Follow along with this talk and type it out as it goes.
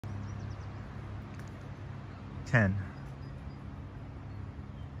10.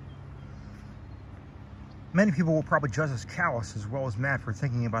 Many people will probably judge us callous as well as mad for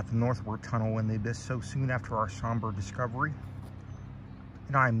thinking about the northward tunnel in the abyss so soon after our somber discovery.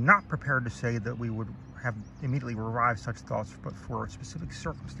 And I am not prepared to say that we would have immediately revived such thoughts, but for a specific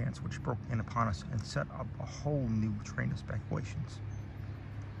circumstance which broke in upon us and set up a whole new train of speculations.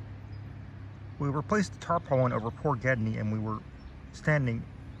 We replaced the tarpaulin over poor Gedney, and we were standing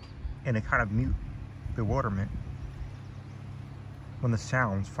in a kind of mute bewilderment when the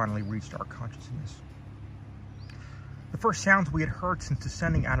sounds finally reached our consciousness. The first sounds we had heard since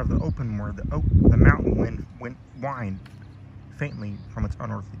descending out of the open were the mountain wind whined faintly from its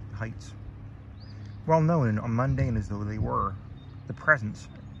unearthly heights. Well known and mundane as though they were, their presence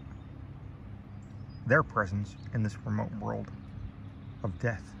in this remote world of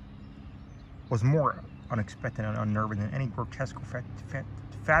death was more unexpected and unnerving than any grotesque or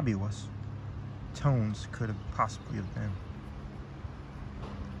fabulous tones could have possibly have been,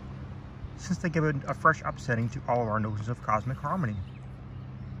 since they give a fresh upsetting to all of our notions of cosmic harmony.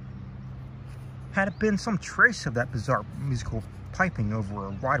 Had it been some trace of that bizarre musical piping over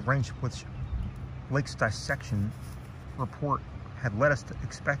a wide range which Lake's dissection report had led us to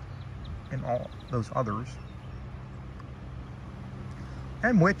expect in all those others,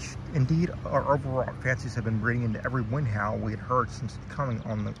 and which, indeed, our overwrought fancies had been breeding into every wind howl we had heard since coming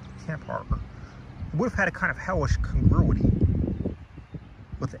on the camp harbor, it would have had a kind of hellish congruity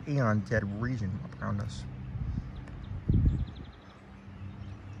with the aeon-dead region around us.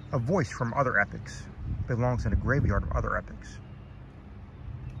 A voice from other epochs belongs in a graveyard of other epochs.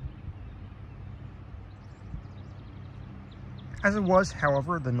 As it was,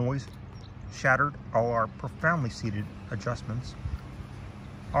 however, the noise shattered all our profoundly seated adjustments,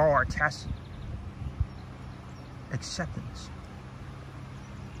 all our tacit acceptance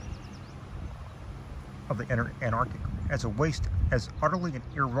of the anarchic as a waste as utterly and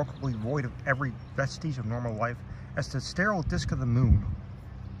irrevocably void of every vestige of normal life as the sterile disk of the moon.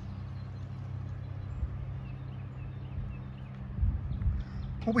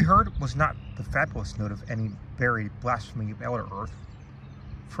 What we heard was not the fabulous note of any buried blasphemy of elder earth,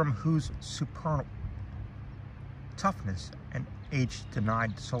 from whose supernal toughness and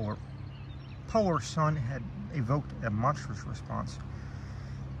age-denied polar sun had evoked a monstrous response.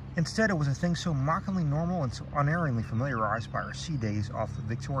 Instead, it was a thing so mockingly normal and so unerringly familiarized by our sea days off the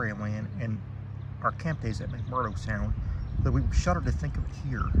Victoria land and our camp days at McMurdo Sound that we shuddered to think of it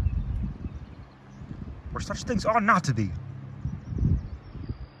here, where such things ought not to be.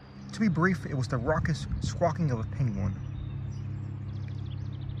 To be brief, it was the raucous squawking of a penguin.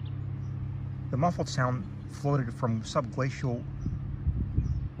 The muffled sound floated from subglacial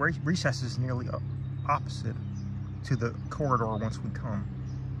recesses nearly opposite to the corridor whence we come.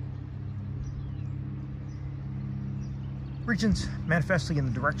 Regions manifestly in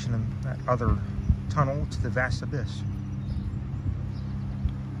the direction of that other tunnel to the vast abyss.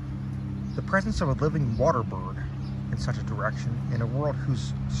 The presence of a living water bird in such a direction, in a world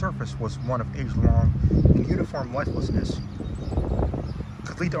whose surface was one of age-long and uniform lifelessness,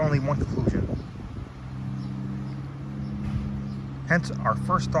 could lead to only one conclusion. Hence, our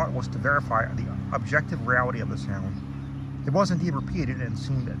first thought was to verify the objective reality of the sound. It was indeed repeated and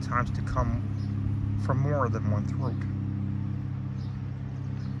seemed at times to come from more than one throat.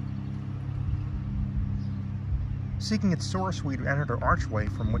 Seeking its source, we entered an archway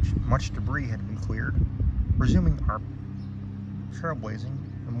from which much debris had been cleared, resuming our trailblazing,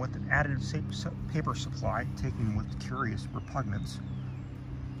 and with an added paper supply taken with curious repugnance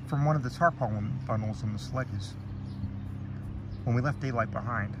from one of the tarpaulin bundles in the sledges when we left daylight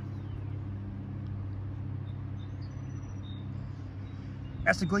behind.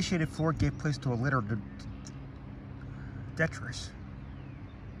 As the glaciated floor gave place to a litter of detritus,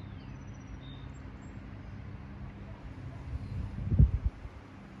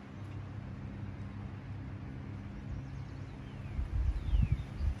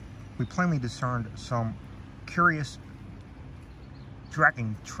 we plainly discerned some curious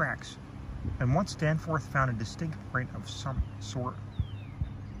dragging tracks, and once Danforth found a distinct print of some sort,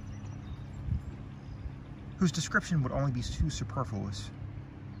 whose description would only be too superfluous.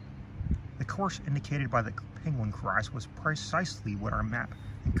 The course indicated by the penguin cries was precisely what our map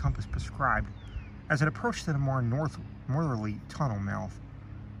and compass prescribed as it approached the more northerly tunnel mouth,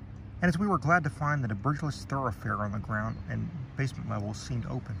 and as we were glad to find that a bridgeless thoroughfare on the ground and basement levels seemed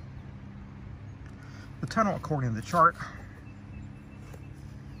open. The tunnel, according to the chart,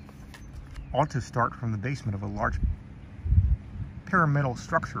 ought to start from the basement of a large pyramidal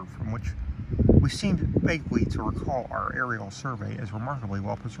structure from which we seemed vaguely to recall our aerial survey as remarkably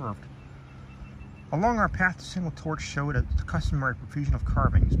well preserved. Along our path, the single torch showed a customary profusion of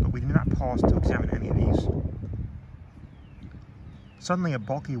carvings, but we did not pause to examine any of these. Suddenly, a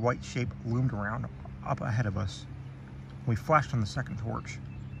bulky white shape loomed around up ahead of us. We flashed on the second torch.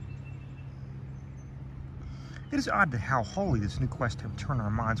 It is odd how wholly this new quest have turned our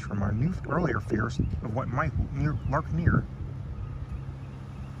minds from our earlier fears of what might lurk near.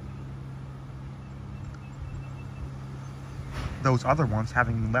 Those other ones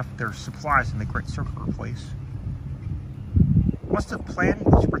having left their supplies in the great circular place must have planned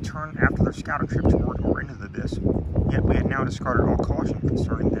to return after their scouting trip toward or into the abyss, yet we had now discarded all caution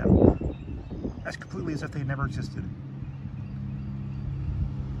concerning them, as completely as if they never existed.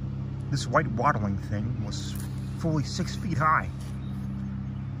 This white waddling thing was fully 6 feet high,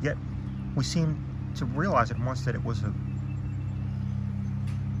 yet we seemed to realize at once that it was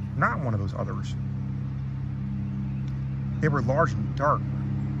not one of those others. They were large and dark.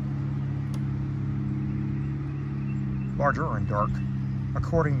 Larger and dark.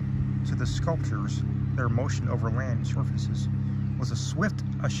 According to the sculptures, their motion over land surfaces was a swift,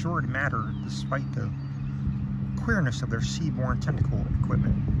 assured matter despite the queerness of their sea-borne tentacle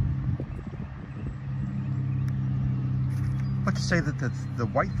equipment. But to say that the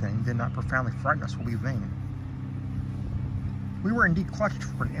white thing did not profoundly frighten us will be vain. We were indeed clutched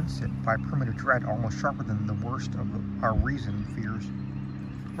for an instant by a primitive dread almost sharper than the worst of our reasoned fears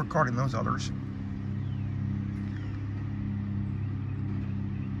regarding those others.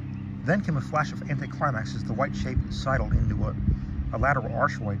 Then came a flash of anticlimax as the white shape sidled into a lateral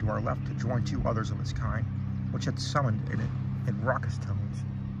archway to our left to join 2 others of its kind, which had summoned in raucous tones.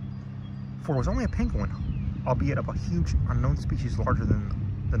 For it was only a penguin, albeit of a huge unknown species larger than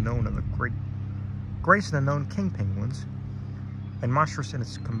the known of the greatest of the known king penguins, and monstrous in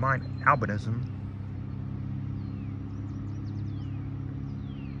its combined albinism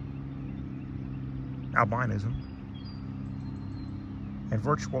and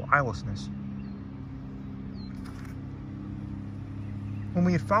virtual eyelessness. When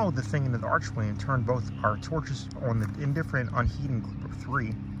we had followed the thing into the archway and turned both our torches on the indifferent, unheeding group of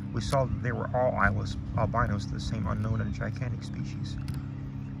 3, we saw that they were all eyeless albinos of the same unknown and gigantic species.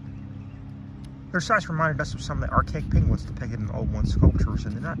 Their size reminded us of some of the archaic penguins depicted in the Old One sculptures,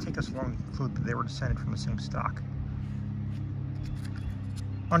 and did not take us long to conclude that they were descended from the same stock.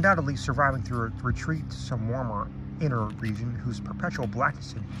 Undoubtedly surviving through a retreat to some warmer inner region whose perpetual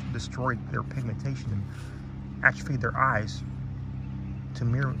blackness had destroyed their pigmentation and atrophied their eyes to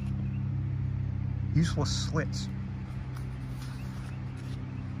mere useless slits.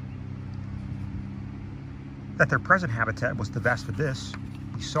 That their present habitat was the vast abyss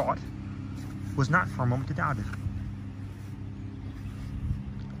we sought was not for a moment to doubt it.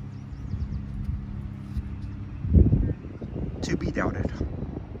 To be doubted.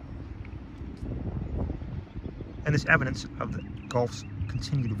 And this evidence of the Gulf's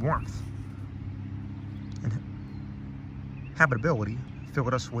continued warmth and habitability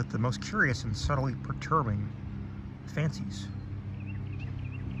filled us with the most curious and subtly perturbing fancies.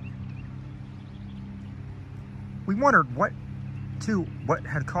 We wondered what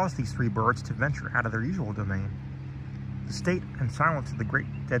had caused these 3 birds to venture out of their usual domain. The state and silence of the great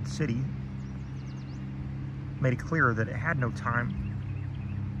dead city made it clear that it had no time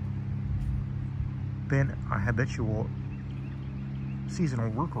been a habitual seasonal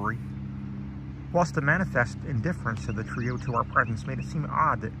rookery, whilst the manifest indifference of the trio to our presence made it seem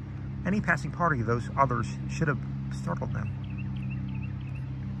odd that any passing party of those others should have startled them.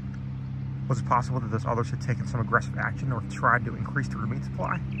 Was it possible that those others had taken some aggressive action or tried to increase their meat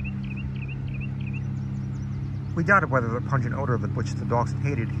supply? We doubted whether the pungent odor of which the dogs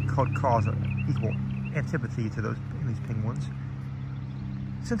hated could cause an equal antipathy to these penguins,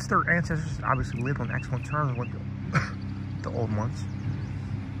 since their ancestors obviously lived on excellent terms with the Old Ones.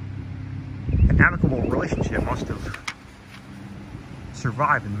 An amicable relationship must have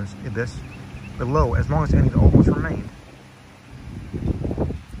survived in this abyss below as long as any of the Old Ones remained.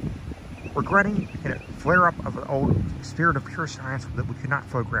 Regretting in a flare-up of the old spirit of pure science that we could not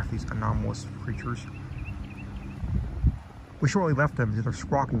photograph these anomalous creatures, we shortly left them to their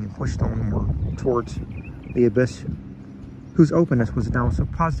squawking and pushed onward towards the abyss, whose openness was now so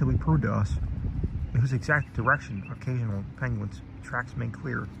positively proved to us, and whose exact direction occasional penguins' tracks made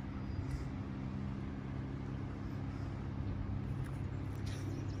clear.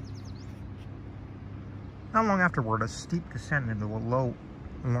 Not long afterward, a steep descent into a low,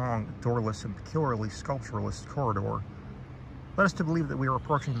 long, doorless, and peculiarly sculptureless corridor led us to believe that we were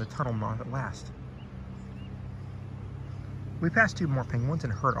approaching the tunnel mouth at last. We passed 2 more penguins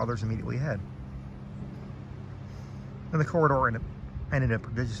and heard others immediately ahead. In the corridor and in a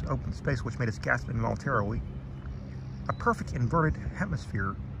prodigious open space which made us gasp involuntarily. A perfect inverted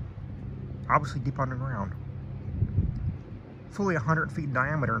hemisphere, obviously deep underground. Fully 100 feet in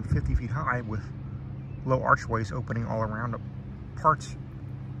diameter and 50 feet high, with low archways opening all around parts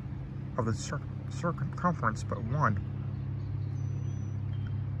of the circumference but one.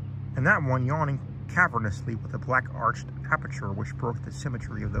 And that one yawning cavernously with a black arched aperture which broke the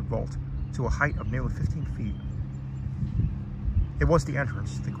symmetry of the vault to a height of nearly 15 feet. It was the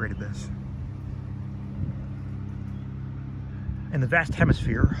entrance to the great abyss. In the vast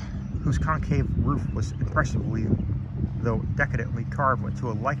hemisphere, whose concave roof was impressively, though decadently, carved into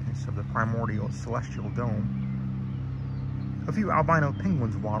a likeness of the primordial celestial dome, a few albino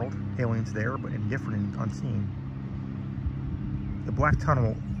penguins waddled, aliens there, but indifferent and unseen. The black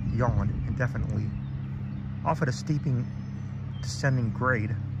tunnel yawned indefinitely, off at a steeping, descending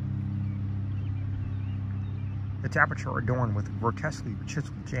grade, its aperture adorned with grotesquely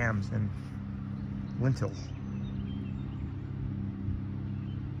chiseled jambs and lintels.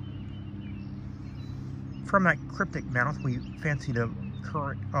 From that cryptic mouth, we fancied a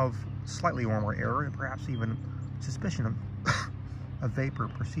current of slightly warmer air, and perhaps even suspicion of a vapor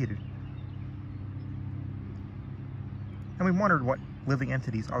proceeded. And we wondered what living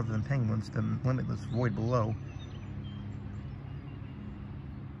entities other than penguins, the limitless void below,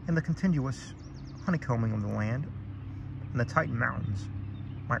 and the continuous honeycombing of the land and the Titan mountains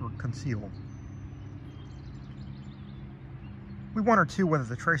might conceal. We wondered too whether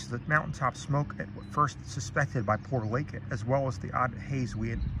the traces of mountaintop smoke at first suspected by poor Lake, as well as the odd haze we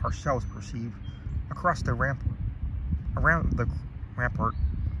had ourselves perceived across the around the rampart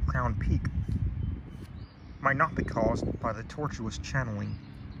crowned peak, might not be caused by the tortuous channeling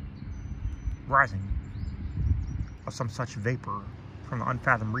rising of some such vapor from the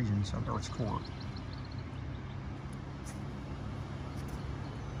unfathomed regions of Earth's core.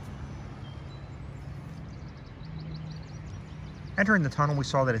 Entering the tunnel, we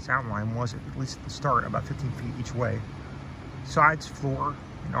saw that its outline was, at least at the start, about 15 feet each way. Sides, floor,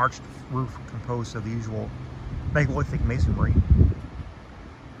 and arched roof composed of the usual megalithic masonry.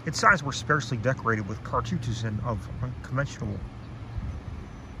 Its sides were sparsely decorated with cartouches of unconventional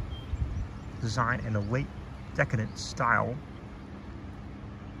design and a late decadent style.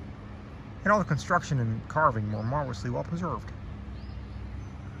 And all the construction and carving were marvelously well preserved.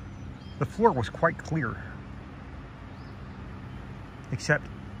 The floor was quite clear, except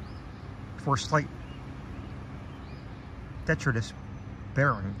for a slight detritus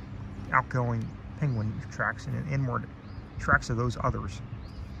bearing outgoing penguin tracks and inward tracks of those others.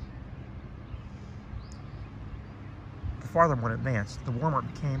 The farther one advanced, the warmer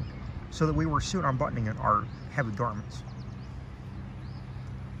it became, so that we were soon unbuttoning our heavy garments.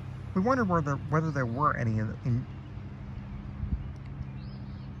 We wondered whether there were any in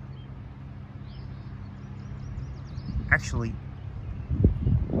actually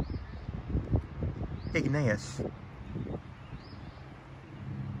igneous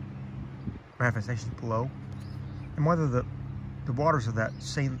manifestations below, and whether the waters of that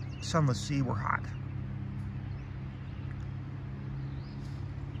same sunless sea were hot.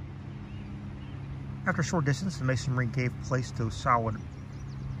 After a short distance, the masonry gave place to solid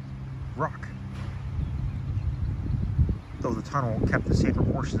rock, though the tunnel kept the same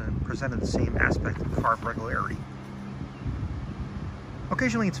proportions and presented the same aspect of carved regularity.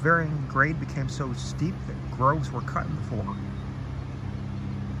 Occasionally, its varying grade became so steep that groves were cut in the floor.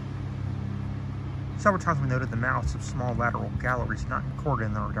 Several times we noted the mouths of small lateral galleries not recorded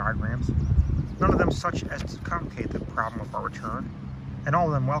in our diagrams, none of them such as to complicate the problem of our return, and all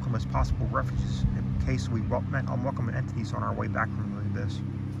of them welcome as possible refuges in case we met unwelcome entities on our way back from the abyss.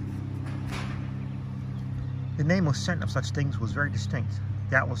 The nameless scent of such things was very distinct.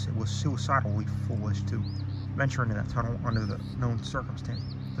 Doubtless it was suicidally foolish to venture into that tunnel under the known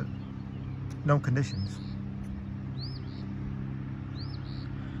conditions.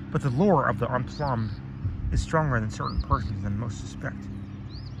 But the lure of the unplumbed is stronger than certain persons than most suspect.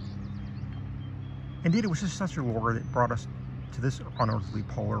 Indeed, it was just such a lure that brought us to this unearthly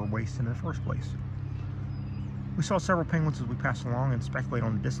polar waste in the first place. We saw several penguins as we passed along and speculated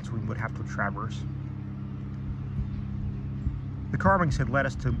on the distance we would have to traverse. The carvings had led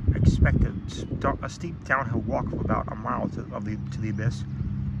us to expect a steep downhill walk of about a mile to the abyss,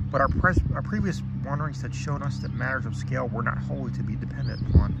 but our previous wanderings had shown us that matters of scale were not wholly to be dependent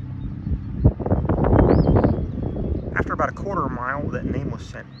upon. After about a quarter of a mile, that nameless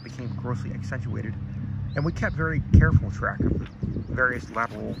scent became grossly accentuated, and we kept very careful track of the various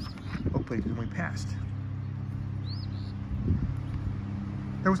lateral openings when we passed.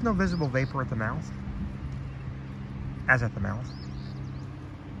 There was no visible vapor at the mouth, as at the mouth,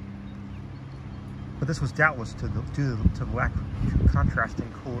 but this was doubtless due to the lack of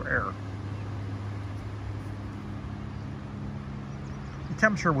contrasting cooler air. The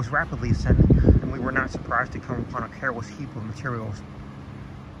temperature was rapidly ascending, and we were not surprised to come upon a careless heap of materials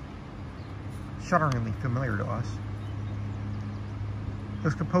shudderingly familiar to us. It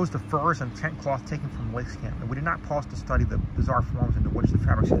was composed of furs and tent cloth taken from the lake's camp, and we did not pause to study the bizarre forms into which the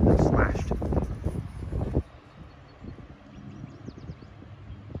fabrics had been slashed.